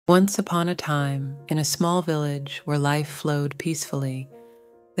Once upon a time, in a small village where life flowed peacefully,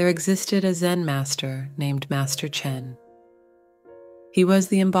 there existed a Zen master named Master Chen. He was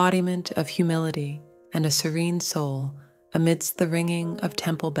the embodiment of humility and a serene soul amidst the ringing of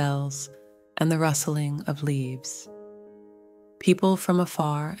temple bells and the rustling of leaves. People from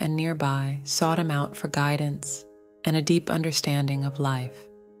afar and nearby sought him out for guidance and a deep understanding of life.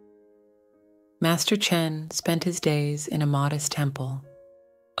 Master Chen spent his days in a modest temple,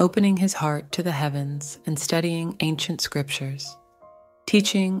 opening his heart to the heavens and studying ancient scriptures,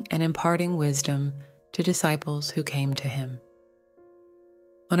 teaching and imparting wisdom to disciples who came to him.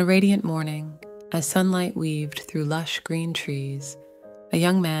 On a radiant morning, as sunlight weaved through lush green trees, a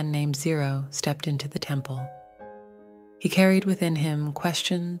young man named Zero stepped into the temple. He carried within him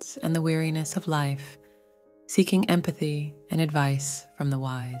questions and the weariness of life, seeking empathy and advice from the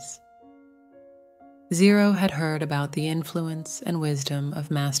wise. Zero had heard about the influence and wisdom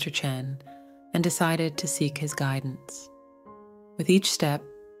of Master Chen and decided to seek his guidance. With each step,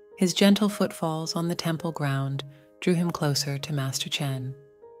 his gentle footfalls on the temple ground drew him closer to Master Chen.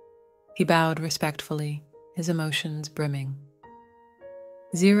 He bowed respectfully, his emotions brimming.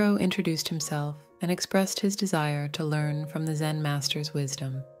 Zero introduced himself and expressed his desire to learn from the Zen master's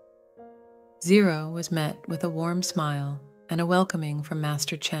wisdom. Zero was met with a warm smile and a welcoming from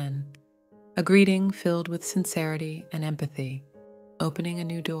Master Chen, a greeting filled with sincerity and empathy, opening a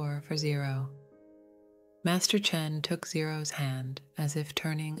new door for Zero. Master Chen took Zero's hand as if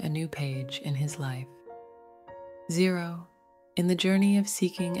turning a new page in his life. Zero, in the journey of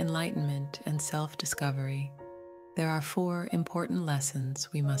seeking enlightenment and self-discovery, there are 4 important lessons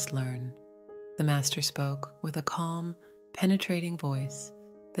we must learn. The Master spoke with a calm, penetrating voice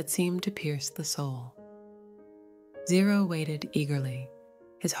that seemed to pierce the soul. Zero waited eagerly,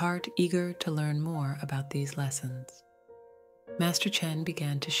 his heart eager to learn more about these lessons. Master Chen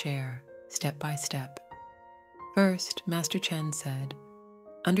began to share, step by step. First, Master Chen said,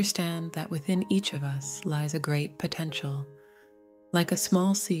 "Understand that within each of us lies a great potential, like a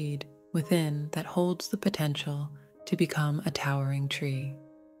small seed within that holds the potential to become a towering tree.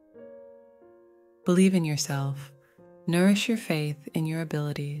 Believe in yourself, nourish your faith in your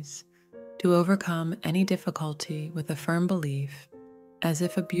abilities to overcome any difficulty with a firm belief, as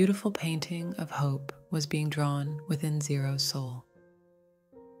if a beautiful painting of hope was being drawn within Zero's soul."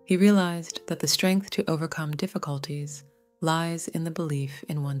 He realized that the strength to overcome difficulties lies in the belief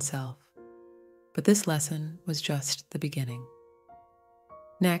in oneself. But this lesson was just the beginning.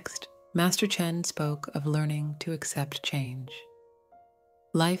 Next, Master Chen spoke of learning to accept change.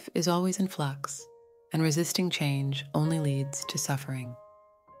 Life is always in flux, and resisting change only leads to suffering.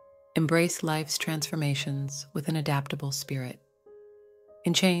 Embrace life's transformations with an adaptable spirit.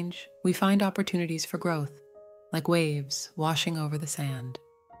 In change, we find opportunities for growth, like waves washing over the sand.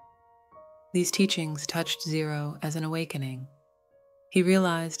 These teachings touched Zero as an awakening. He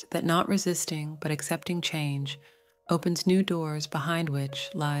realized that not resisting but accepting change opens new doors behind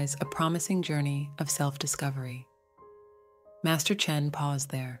which lies a promising journey of self-discovery. Master Chen paused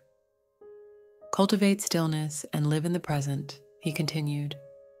there. "Cultivate stillness and live in the present," he continued.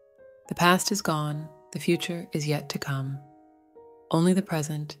 "The past is gone, the future is yet to come. Only the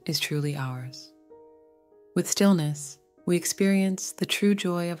present is truly ours." With stillness, we experience the true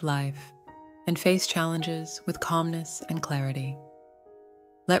joy of life and face challenges with calmness and clarity.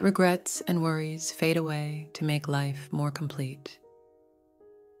 Let regrets and worries fade away to make life more complete.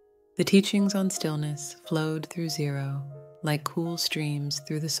 The teachings on stillness flowed through Zero like cool streams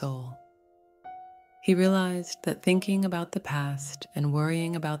through the soul. He realized that thinking about the past and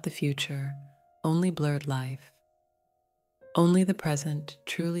worrying about the future only blurred life. Only the present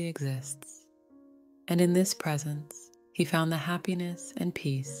truly exists, and in this presence, he found the happiness and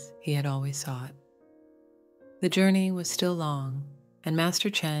peace he had always sought. The journey was still long, and Master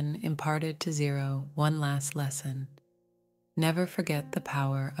Chen imparted to Zero one last lesson: never forget the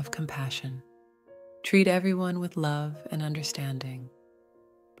power of compassion. Treat everyone with love and understanding.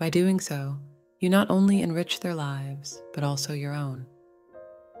 By doing so, you not only enrich their lives, but also your own.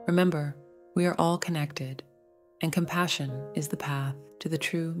 Remember, we are all connected, and compassion is the path to the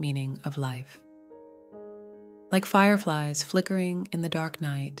true meaning of life. Like fireflies flickering in the dark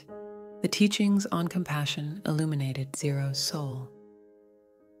night, the teachings on compassion illuminated Zero's soul.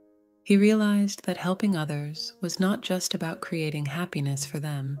 He realized that helping others was not just about creating happiness for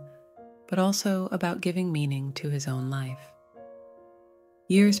them, but also about giving meaning to his own life.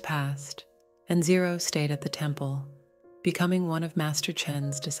 Years passed, and Zero stayed at the temple, becoming one of Master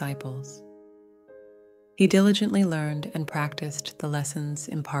Chen's disciples. He diligently learned and practiced the lessons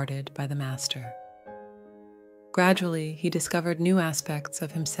imparted by the Master. Gradually, he discovered new aspects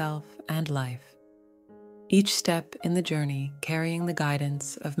of himself and life, each step in the journey carrying the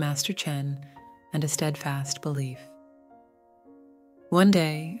guidance of Master Chen and a steadfast belief. One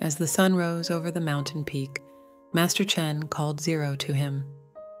day, as the sun rose over the mountain peak, Master Chen called Zero to him.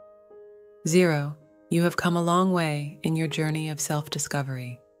 "Zero, you have come a long way in your journey of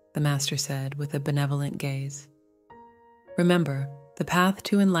self-discovery," the Master said with a benevolent gaze. "Remember, the path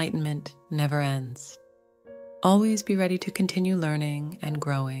to enlightenment never ends. Always be ready to continue learning and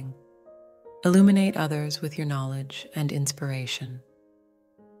growing. Illuminate others with your knowledge and inspiration."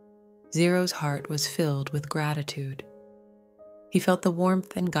 Zero's heart was filled with gratitude. He felt the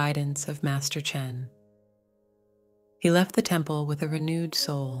warmth and guidance of Master Chen. He left the temple with a renewed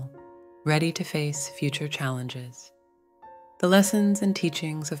soul, ready to face future challenges. The lessons and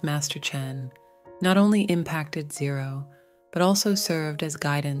teachings of Master Chen not only impacted Zero, but also served as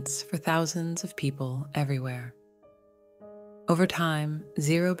guidance for thousands of people everywhere. Over time,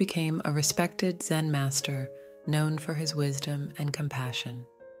 Zero became a respected Zen master known for his wisdom and compassion.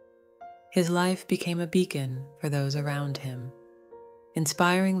 His life became a beacon for those around him,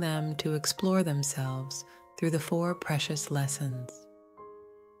 inspiring them to explore themselves through the 4 precious lessons.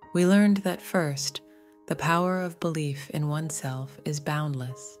 We learned that first, the power of belief in oneself is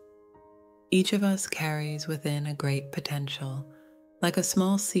boundless. Each of us carries within a great potential, like a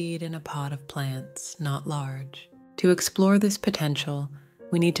small seed in a pot of plants, not large. To explore this potential,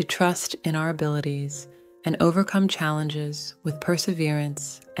 we need to trust in our abilities and overcome challenges with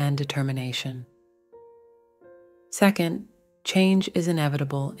perseverance and determination. Second, change is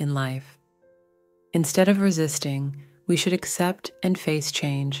inevitable in life. Instead of resisting, we should accept and face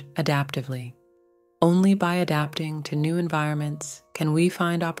change adaptively. Only by adapting to new environments can we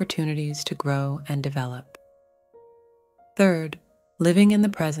find opportunities to grow and develop. Third, living in the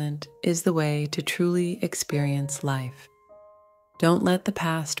present is the way to truly experience life. Don't let the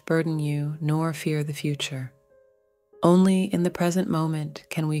past burden you nor fear the future. Only in the present moment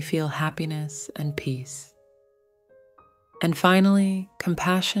can we feel happiness and peace. And finally,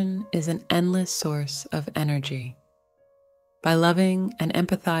 compassion is an endless source of energy. By loving and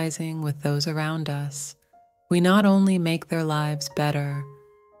empathizing with those around us, we not only make their lives better,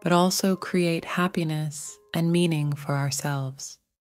 but also create happiness and meaning for ourselves.